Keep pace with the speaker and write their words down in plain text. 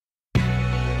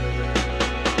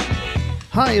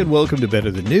Hi, and welcome to Better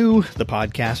Than New, the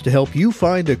podcast to help you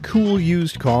find a cool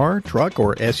used car, truck,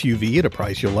 or SUV at a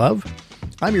price you'll love.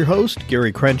 I'm your host,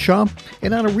 Gary Crenshaw,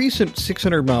 and on a recent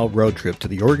 600-mile road trip to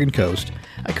the Oregon coast,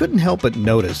 I couldn't help but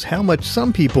notice how much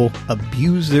some people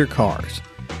abuse their cars.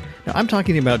 Now, I'm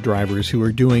talking about drivers who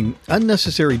are doing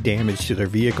unnecessary damage to their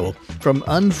vehicle from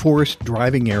unforced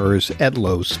driving errors at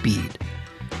low speed.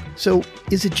 So,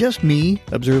 is it just me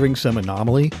observing some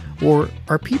anomaly, or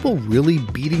are people really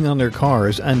beating on their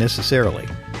cars unnecessarily?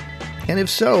 And if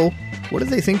so, what do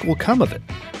they think will come of it?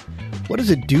 What does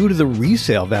it do to the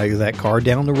resale value of that car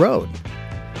down the road?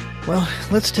 Well,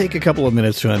 let's take a couple of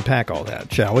minutes to unpack all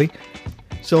that, shall we?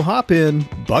 So hop in,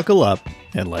 buckle up,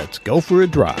 and let's go for a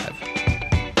drive.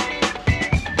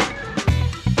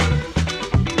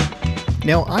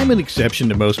 Now, I'm an exception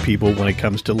to most people when it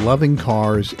comes to loving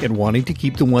cars and wanting to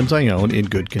keep the ones I own in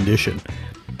good condition.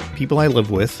 People I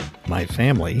live with, my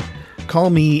family,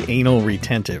 call me anal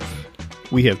retentive.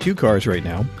 We have two cars right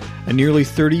now, a nearly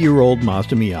 30-year-old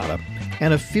Mazda Miata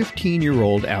and a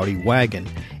 15-year-old Audi wagon,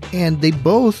 and they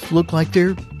both look like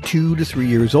they're 2 to 3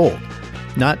 years old.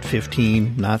 Not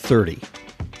 15, not 30.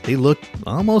 They look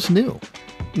almost new.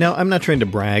 Now, I'm not trying to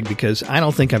brag because I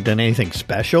don't think I've done anything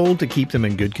special to keep them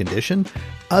in good condition,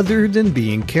 other than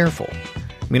being careful.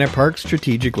 I mean, I park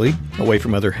strategically away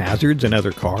from other hazards and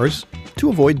other cars to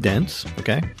avoid dents,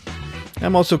 okay?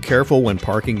 I'm also careful when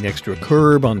parking next to a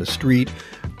curb on the street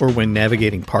or when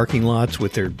navigating parking lots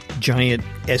with their giant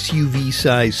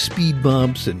SUV-sized speed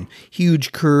bumps and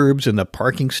huge curbs and the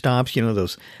parking stops, you know,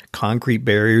 those concrete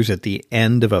barriers at the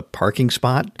end of a parking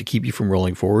spot to keep you from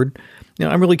rolling forward. You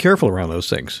know, I'm really careful around those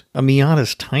things. A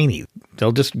Miata's tiny.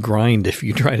 They'll just grind if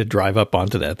you try to drive up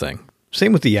onto that thing.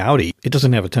 Same with the Audi. It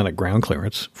doesn't have a ton of ground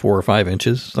clearance, 4 or 5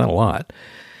 inches. It's not a lot.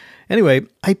 Anyway,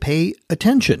 I pay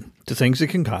attention to things that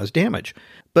can cause damage.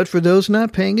 But for those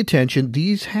not paying attention,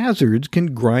 these hazards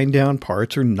can grind down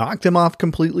parts or knock them off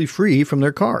completely free from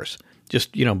their cars.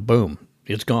 Just, boom,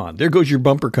 it's gone. There goes your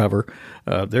bumper cover.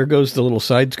 There goes the little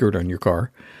side skirt on your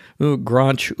car. Ooh,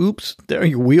 Gronch, oops, there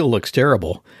your wheel looks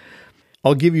terrible.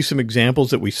 I'll give you some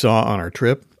examples that we saw on our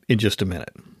trip in just a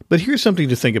minute. But here's something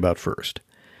to think about first.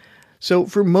 So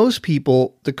for most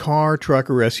people, the car, truck,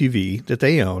 or SUV that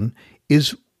they own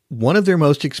is one of their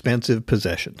most expensive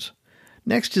possessions.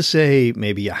 Next to, say,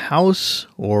 maybe a house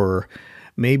or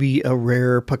maybe a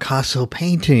rare Picasso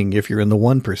painting if you're in the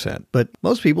 1%. But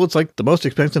most people, it's like the most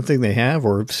expensive thing they have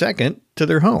or second to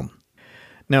their home.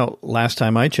 Now, last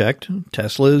time I checked,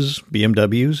 Teslas,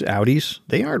 BMWs, Audis,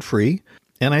 they aren't free.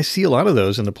 And I see a lot of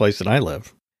those in the place that I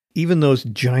live. Even those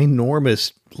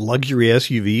ginormous luxury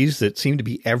SUVs that seem to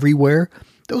be everywhere,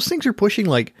 those things are pushing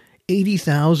like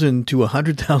 $80,000 to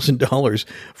 $100,000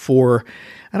 for,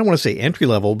 I don't want to say entry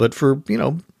level, but for,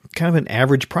 kind of an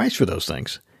average price for those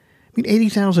things. I mean,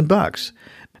 $80,000.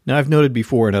 Now, I've noted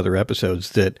before in other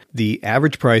episodes that the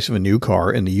average price of a new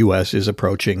car in the U.S. is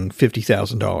approaching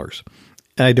 $50,000.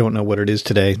 I don't know what it is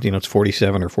today. It's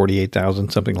 47 or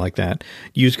 48,000, something like that.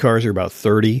 Used cars are about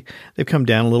 30. They've come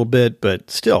down a little bit, but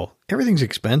still, everything's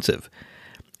expensive.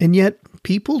 And yet,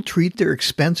 people treat their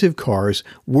expensive cars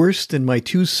worse than my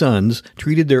two sons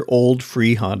treated their old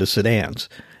free Honda sedans.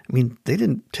 I mean, they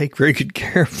didn't take very good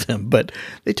care of them, but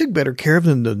they took better care of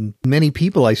them than many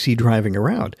people I see driving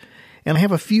around. And I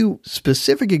have a few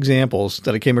specific examples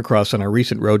that I came across on our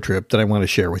recent road trip that I want to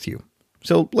share with you.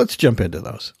 So let's jump into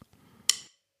those.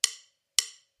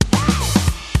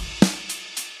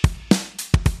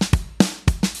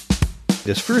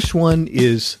 This first one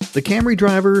is the Camry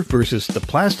driver versus the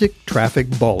plastic traffic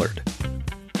bollard.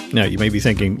 Now, you may be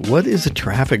thinking, what is a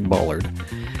traffic bollard?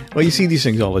 Well, you see these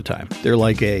things all the time. They're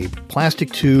like a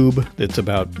plastic tube that's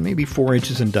about maybe 4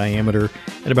 inches in diameter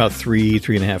and about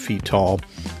 3.5 feet tall.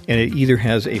 And it either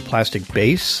has a plastic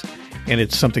base, and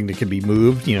it's something that can be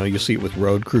moved. You'll see it with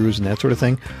road crews and that sort of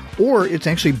thing. Or it's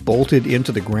actually bolted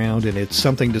into the ground, and it's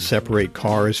something to separate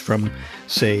cars from,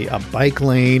 say, a bike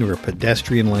lane or a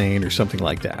pedestrian lane or something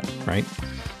like that, right?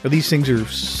 Now, these things are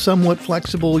somewhat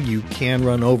flexible. You can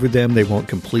run over them. They won't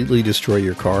completely destroy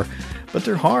your car, but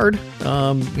they're hard.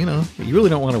 You really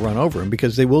don't want to run over them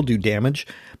because they will do damage,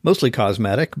 mostly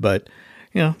cosmetic, but,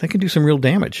 they can do some real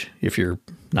damage if you're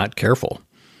not careful.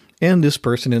 And this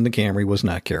person in the Camry was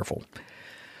not careful.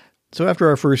 So after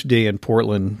our first day in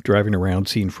Portland, driving around,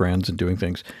 seeing friends and doing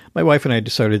things, my wife and I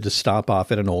decided to stop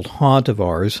off at an old haunt of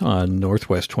ours on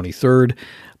Northwest 23rd,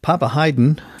 Papa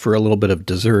Haydn, for a little bit of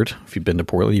dessert. If you've been to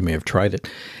Portland, you may have tried it.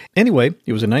 Anyway,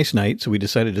 it was a nice night, so we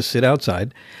decided to sit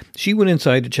outside. She went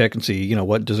inside to check and see,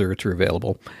 what desserts are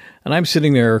available. And I'm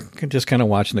sitting there just kind of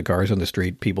watching the cars on the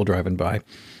street, people driving by.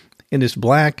 And this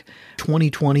black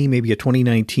 2020, maybe a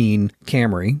 2019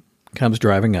 Camry comes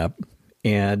driving up.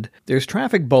 And there's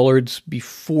traffic bollards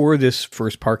before this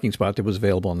first parking spot that was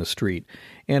available on the street.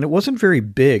 And it wasn't very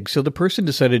big, so the person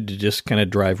decided to just kind of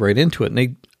drive right into it.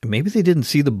 And maybe they didn't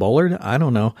see the bollard, I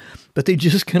don't know. But they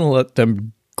just kind of let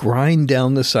them grind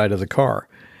down the side of the car.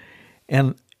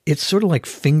 And it's sort of like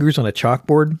fingers on a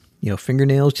chalkboard,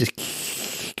 fingernails just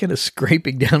kind of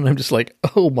scraping down. And I'm just like,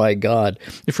 oh my God.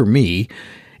 For me,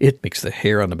 it makes the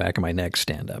hair on the back of my neck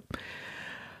stand up.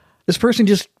 This person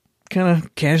just kind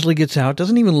of casually gets out,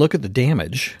 doesn't even look at the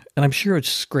damage, and I'm sure it's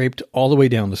scraped all the way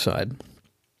down the side.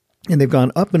 And they've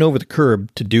gone up and over the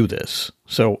curb to do this.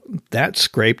 So that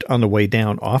scraped on the way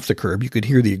down off the curb. You could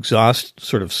hear the exhaust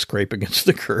sort of scrape against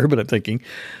the curb, and I'm thinking,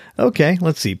 okay,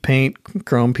 let's see, paint,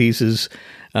 chrome pieces,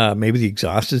 maybe the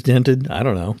exhaust is dented. I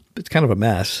don't know. It's kind of a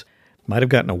mess. Might have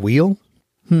gotten a wheel.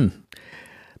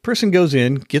 Person goes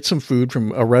in, gets some food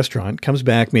from a restaurant, comes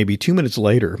back maybe 2 minutes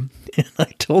later. And I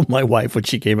told my wife when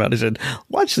she came out, I said,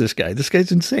 watch this guy. This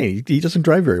guy's insane. He doesn't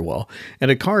drive very well. And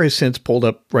a car has since pulled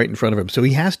up right in front of him. So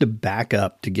he has to back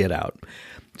up to get out.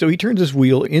 So he turns his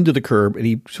wheel into the curb and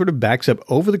he sort of backs up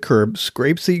over the curb,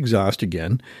 scrapes the exhaust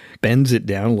again, bends it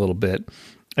down a little bit.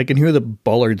 I can hear the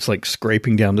bollards like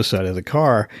scraping down the side of the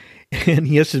car. And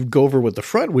he has to go over with the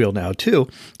front wheel now too.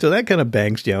 So that kind of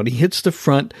bangs down. He hits the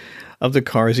front of the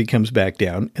car as he comes back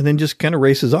down and then just kind of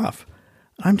races off.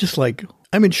 I'm just like,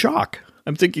 I'm in shock.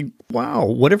 I'm thinking, wow,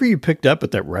 whatever you picked up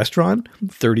at that restaurant,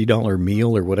 $30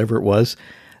 meal or whatever it was,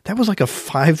 that was like a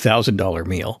 $5,000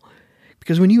 meal.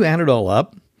 Because when you add it all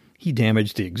up, he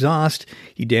damaged the exhaust,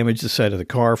 he damaged the side of the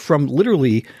car from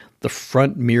literally the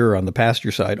front mirror on the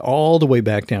passenger side all the way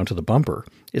back down to the bumper.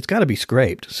 It's got to be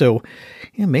scraped. So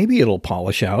maybe it'll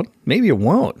polish out. Maybe it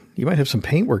won't. You might have some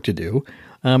paint work to do.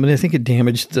 And I think it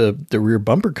damaged the rear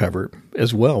bumper cover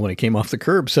as well when it came off the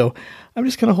curb. So I'm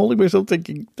just kind of holding myself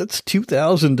thinking, that's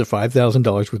 $2,000 to $5,000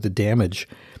 worth of damage.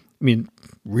 I mean,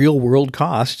 real world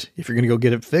cost if you're going to go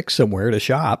get it fixed somewhere at a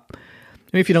shop. I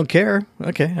mean, if you don't care,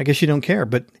 okay, I guess you don't care.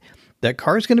 But that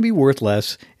car is going to be worth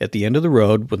less at the end of the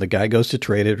road when the guy goes to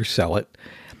trade it or sell it.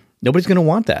 Nobody's going to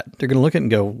want that. They're going to look at it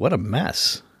and go, what a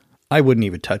mess. I wouldn't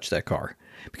even touch that car.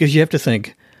 Because you have to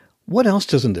think, what else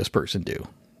doesn't this person do?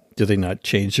 Did they not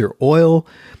change their oil?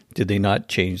 Did they not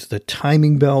change the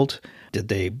timing belt? Did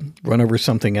they run over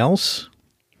something else?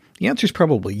 The answer is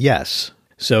probably yes.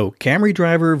 So Camry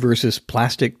driver versus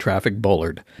plastic traffic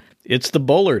bollard. It's the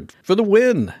Bollard for the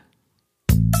win.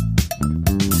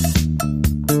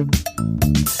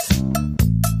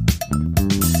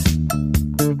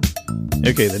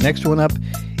 Okay, the next one up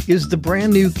is the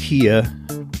brand new Kia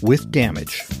with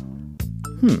damage.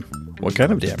 What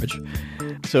kind of damage?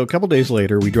 So a couple days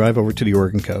later, we drive over to the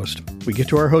Oregon coast. We get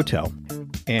to our hotel,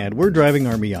 and we're driving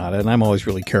our Miata, and I'm always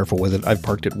really careful with it. I've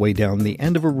parked it way down the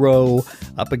end of a row,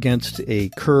 up against a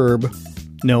curb.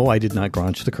 No, I did not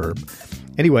grange the curb.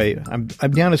 Anyway, I'm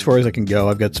down as far as I can go.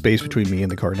 I've got space between me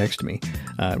and the car next to me.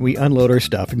 We unload our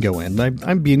stuff and go in.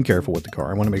 I'm being careful with the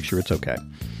car. I want to make sure it's okay.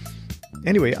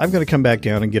 Anyway, I've got to come back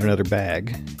down and get another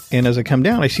bag. And as I come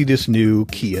down, I see this new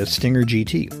Kia Stinger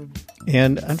GT.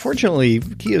 And unfortunately,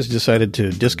 Kia's decided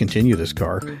to discontinue this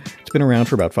car. It's been around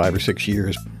for about 5 or 6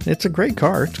 years. It's a great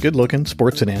car. It's good looking,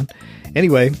 sports sedan.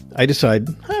 Anyway, I decide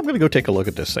I'm going to go take a look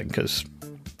at this thing because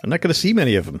I'm not going to see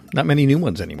many of them. Not many new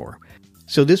ones anymore.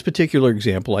 So this particular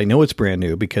example, I know it's brand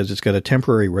new because it's got a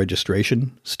temporary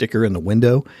registration sticker in the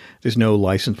window. There's no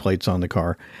license plates on the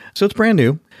car. So it's brand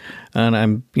new. And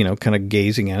I'm, kind of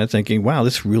gazing at it thinking, wow,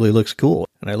 this really looks cool.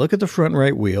 And I look at the front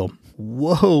right wheel.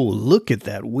 Whoa, look at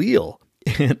that wheel.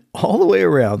 And all the way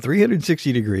around,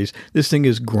 360 degrees, this thing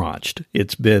is graunched.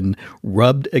 It's been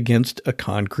rubbed against a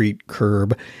concrete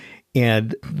curb.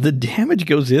 And the damage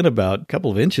goes in about a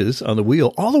couple of inches on the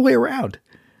wheel all the way around.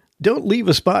 Don't leave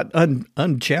a spot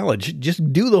unchallenged.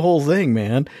 Just do the whole thing,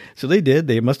 man. So they did.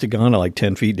 They must have gone like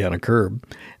 10 feet down a curb.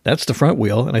 That's the front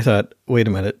wheel. And I thought, wait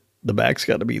a minute, the back's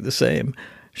got to be the same.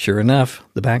 Sure enough,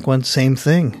 the back one, same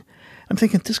thing. I'm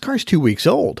thinking, this car's 2 weeks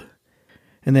old.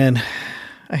 And then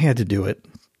I had to do it.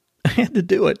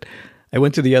 I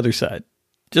went to the other side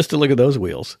just to look at those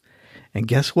wheels. And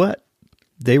guess what?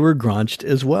 They were graunched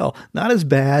as well. Not as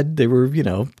bad. They were,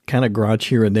 kind of graunched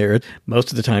here and there. Most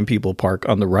of the time people park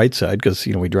on the right side because,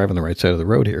 we drive on the right side of the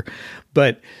road here.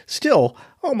 But still,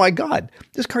 oh my God,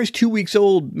 this car's 2 weeks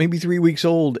old, maybe 3 weeks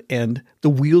old, and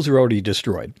the wheels are already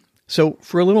destroyed. So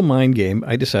for a little mind game,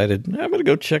 I decided I'm going to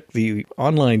go check the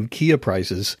online Kia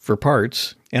prices for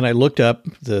parts. And I looked up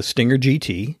the Stinger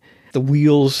GT. The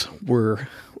wheels were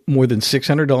more than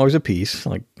 $600 a piece,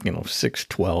 like,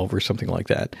 $612 or something like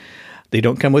that. They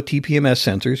don't come with TPMS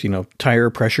sensors, tire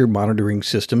pressure monitoring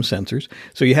system sensors.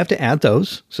 So you have to add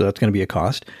those. So that's going to be a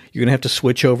cost. You're going to have to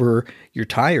switch over your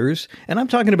tires. And I'm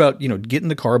talking about, getting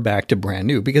the car back to brand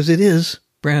new, because it is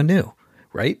brand new,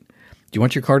 right? Do you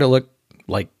want your car to look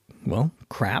like,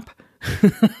 crap?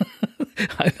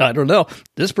 I don't know.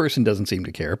 This person doesn't seem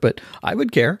to care, but I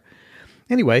would care.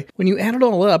 Anyway, when you add it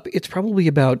all up, it's probably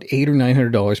about $800 or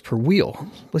 $900 per wheel.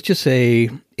 Let's just say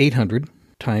 800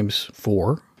 times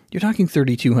 4. You're talking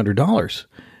 $3,200,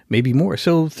 maybe more.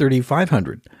 So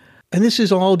 $3,500. And this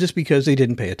is all just because they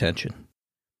didn't pay attention.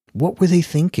 What were they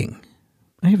thinking?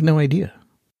 I have no idea.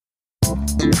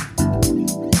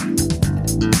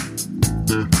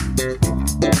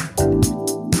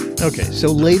 Okay, so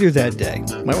later that day,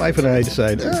 my wife and I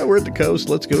decide, we're at the coast,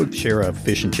 let's go share a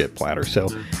fish and chip platter. So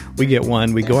we get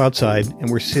one, we go outside,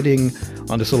 and we're sitting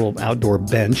on this little outdoor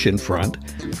bench in front,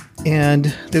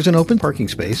 and there's an open parking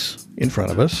space in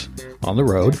front of us on the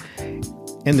road,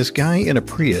 and this guy in a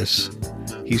Prius,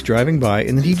 he's driving by,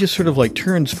 and then he just sort of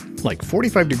turns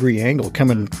 45-degree angle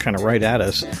coming kind of right at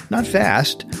us. Not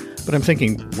fast, but I'm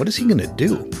thinking, what is he going to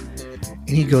do?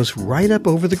 And he goes right up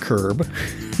over the curb,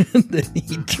 and then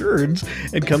he turns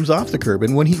and comes off the curb.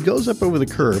 And when he goes up over the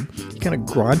curb, he kind of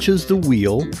gronches the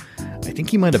wheel. I think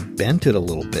he might have bent it a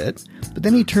little bit. But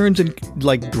then he turns and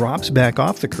drops back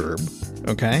off the curb,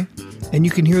 okay? And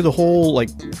you can hear the whole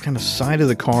kind of side of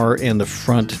the car and the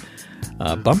front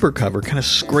bumper cover kind of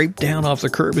scrape down off the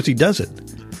curb as he does it.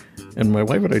 And my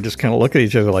wife and I just kind of look at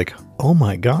each other like, oh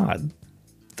my God,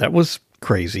 that was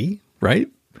crazy, right?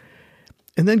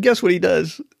 And then guess what he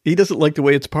does? He doesn't like the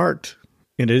way it's parked.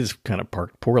 And it is kind of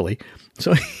parked poorly.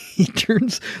 So he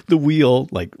turns the wheel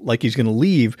like he's going to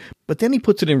leave, but then he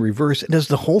puts it in reverse and does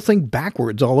the whole thing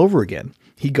backwards all over again.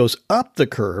 He goes up the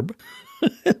curb,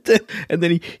 and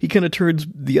then he kind of turns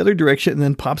the other direction and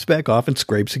then pops back off and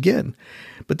scrapes again.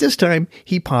 But this time,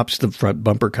 he pops the front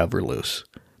bumper cover loose.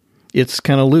 It's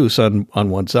kind of loose on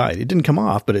one side. It didn't come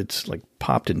off, but it's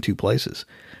popped in two places.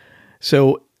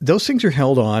 So those things are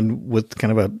held on with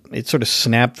kind of it's sort of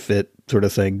snap fit sort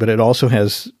of thing, but it also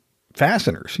has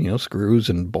fasteners, screws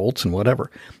and bolts and whatever.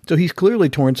 So he's clearly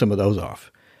torn some of those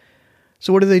off.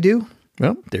 So what do?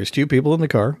 Well, there's two people in the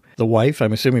car. The wife,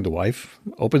 I'm assuming the wife,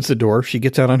 opens the door. She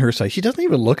gets out on her side. She doesn't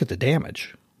even look at the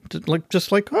damage.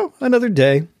 Just another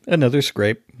day, another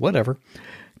scrape, whatever.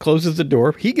 Closes the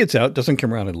door. He gets out, doesn't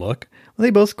come around and look. Well,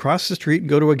 they both cross the street and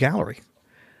go to a gallery.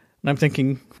 And I'm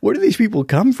thinking, where do these people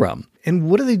come from? And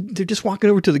what are they? They're just walking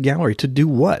over to the gallery to do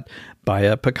what? Buy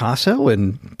a Picasso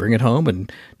and bring it home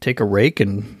and take a rake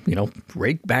and,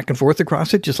 rake back and forth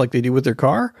across it just like they do with their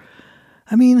car?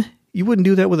 I mean, you wouldn't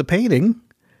do that with a painting.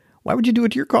 Why would you do it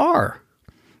to your car?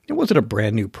 It wasn't a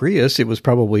brand new Prius. It was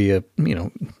probably a,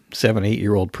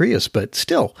 7-8-year-old Prius, but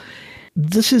still,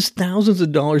 this is thousands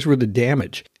of dollars worth of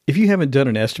damage. If you haven't done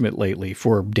an estimate lately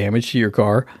for damage to your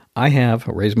car, I have.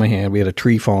 I'll raise my hand. We had a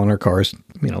tree fall on our cars,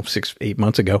 6-8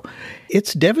 months ago.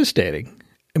 It's devastating.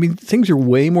 I mean, things are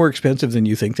way more expensive than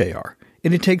you think they are.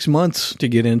 And it takes months to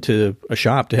get into a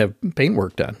shop to have paint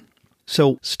work done.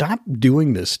 So stop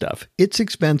doing this stuff. It's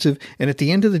expensive. And at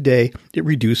the end of the day, it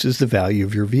reduces the value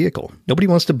of your vehicle. Nobody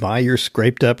wants to buy your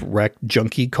scraped up, wrecked,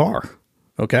 junky car.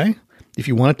 Okay? If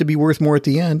you want it to be worth more at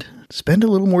the end, spend a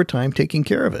little more time taking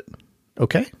care of it.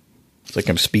 Okay? It's like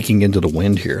I'm speaking into the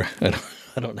wind here.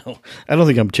 I don't know. I don't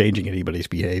think I'm changing anybody's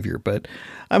behavior, but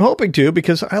I'm hoping to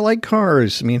because I like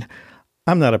cars. I mean,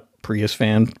 I'm not a Prius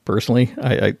fan personally.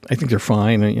 I think they're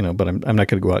fine, but I'm not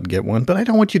going to go out and get one. But I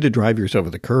don't want you to drive yours over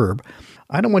the curb.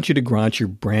 I don't want you to gronch your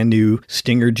brand new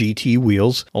Stinger GT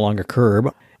wheels along a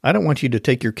curb. I don't want you to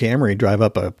take your Camry, drive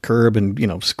up a curb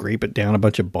and, scrape it down a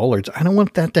bunch of bollards. I don't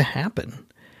want that to happen.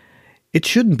 It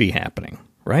shouldn't be happening,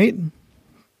 right?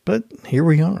 But here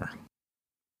we are.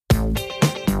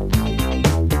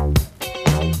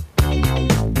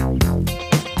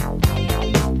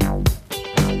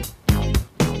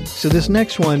 So this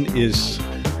next one is,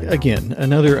 again,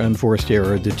 another unforced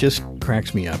error that just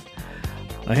cracks me up.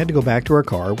 I had to go back to our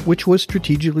car, which was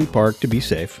strategically parked to be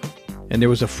safe. And there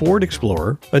was a Ford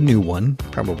Explorer, a new one,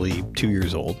 probably 2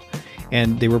 years old.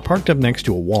 And they were parked up next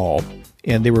to a wall,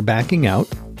 and they were backing out.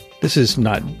 This is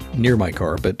not near my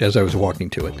car, but as I was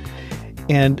walking to it.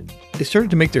 And they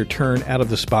started to make their turn out of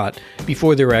the spot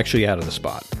before they were actually out of the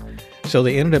spot. So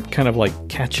they ended up kind of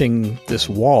catching this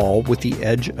wall with the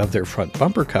edge of their front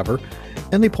bumper cover,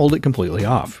 and they pulled it completely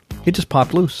off. It just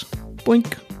popped loose.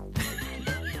 Boink.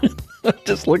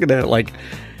 Just looking at it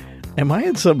am I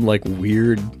in some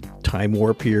weird time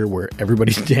warp here where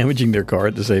everybody's damaging their car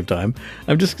at the same time.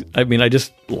 I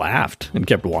just laughed and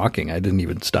kept walking. I didn't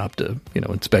even stop to,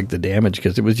 inspect the damage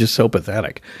because it was just so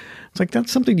pathetic. It's like,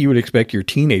 that's something you would expect your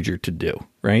teenager to do,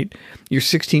 right? Your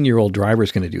 16-year-old driver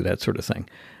is going to do that sort of thing.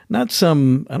 Not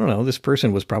some, this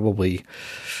person was probably,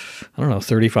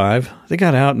 35. They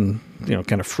got out and,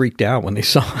 kind of freaked out when they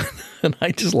saw it. And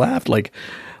I just laughed like,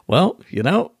 well, if you're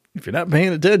not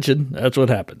paying attention, that's what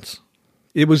happens.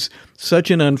 It was such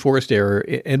an unforced error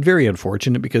and very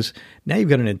unfortunate because now you've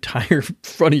got an entire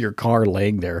front of your car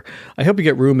laying there. I hope you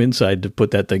get room inside to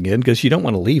put that thing in because you don't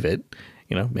want to leave it.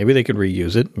 Maybe they could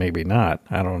reuse it, maybe not.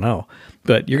 I don't know.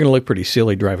 But you're going to look pretty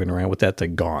silly driving around with that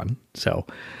thing gone. So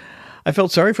I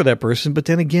felt sorry for that person. But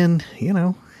then again,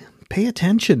 pay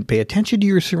attention. Pay attention to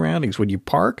your surroundings. When you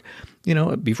park,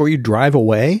 before you drive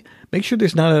away, make sure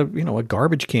there's not a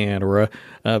garbage can or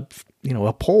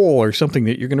a pole or something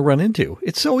that you're going to run into.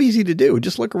 It's so easy to do.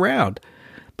 Just look around.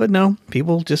 But no,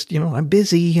 people just, I'm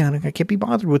busy. I can't be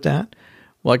bothered with that.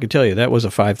 Well, I can tell you that was a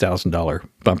 $5,000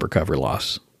 bumper cover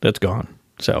loss. That's gone.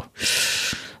 So,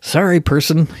 sorry,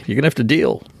 person, you're going to have to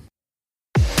deal.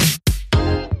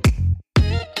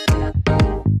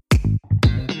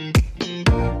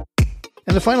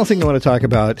 And the final thing I want to talk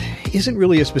about isn't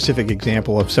really a specific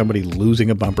example of somebody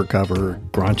losing a bumper cover,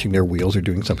 branching their wheels, or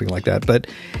doing something like that, but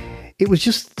it was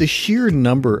just the sheer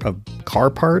number of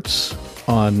car parts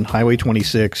on Highway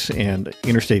 26 and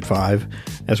Interstate 5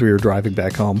 as we were driving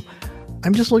back home.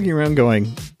 I'm just looking around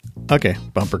going, okay,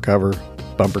 bumper cover,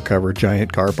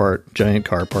 giant car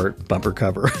part, bumper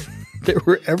cover. They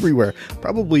were everywhere.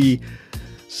 Probably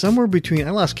somewhere between,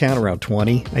 I lost count, around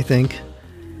 20, I think.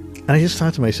 And I just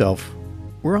thought to myself,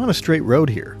 we're on a straight road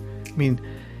here. I mean,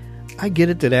 I get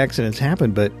it that accidents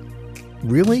happen, but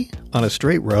really? On a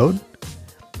straight road?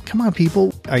 Come on,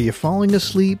 people. Are you falling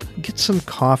asleep? Get some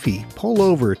coffee. Pull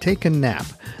over. Take a nap.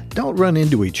 Don't run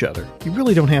into each other. You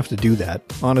really don't have to do that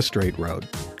on a straight road.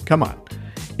 Come on.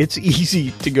 It's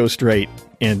easy to go straight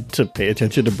and to pay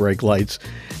attention to brake lights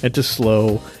and to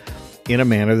slow in a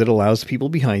manner that allows people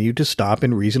behind you to stop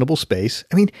in reasonable space.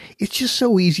 I mean, it's just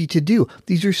so easy to do.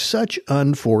 These are such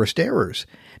unforced errors.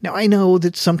 Now, I know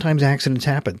that sometimes accidents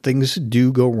happen. Things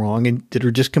do go wrong and that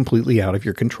are just completely out of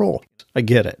your control. I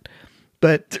get it.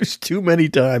 But there's too many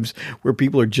times where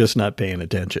people are just not paying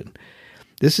attention.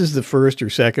 This is the first or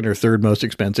second or third most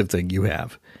expensive thing you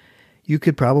have. You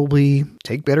could probably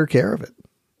take better care of it.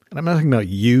 And I'm not talking about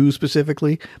you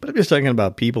specifically, but I'm just talking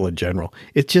about people in general.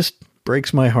 It just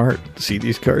breaks my heart to see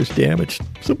these cars damaged.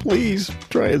 So please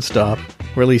try and stop,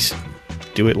 or at least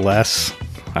do it less.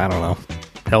 I don't know.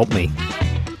 Help me.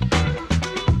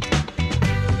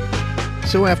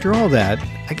 So after all that,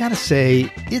 I gotta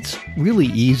say, it's really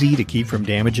easy to keep from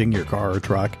damaging your car or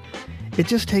truck. It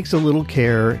just takes a little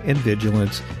care and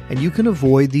vigilance, and you can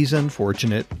avoid these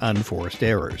unfortunate, unforced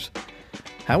errors.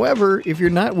 However, if you're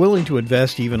not willing to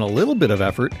invest even a little bit of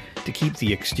effort to keep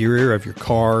the exterior of your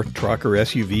car, truck, or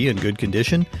SUV in good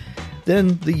condition,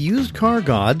 then the used car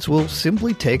gods will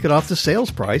simply take it off the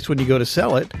sales price when you go to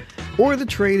sell it, or the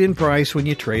trade-in price when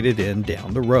you trade it in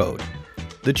down the road.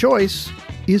 The choice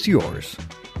is yours.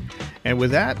 And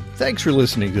with that, thanks for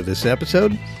listening to this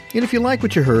episode. And if you like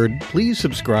what you heard, please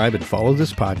subscribe and follow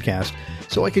this podcast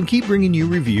so I can keep bringing you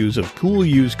reviews of cool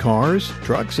used cars,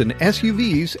 trucks, and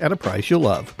SUVs at a price you'll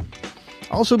love.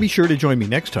 Also, be sure to join me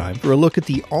next time for a look at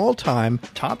the all-time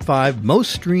top 5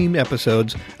 most streamed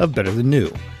episodes of Better Than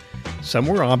New. Some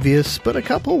were obvious, but a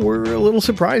couple were a little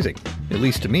surprising, at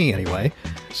least to me anyway.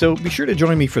 So be sure to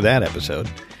join me for that episode.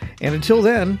 And until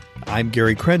then, I'm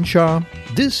Gary Crenshaw,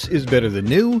 this is Better Than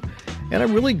New, and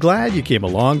I'm really glad you came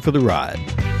along for the ride.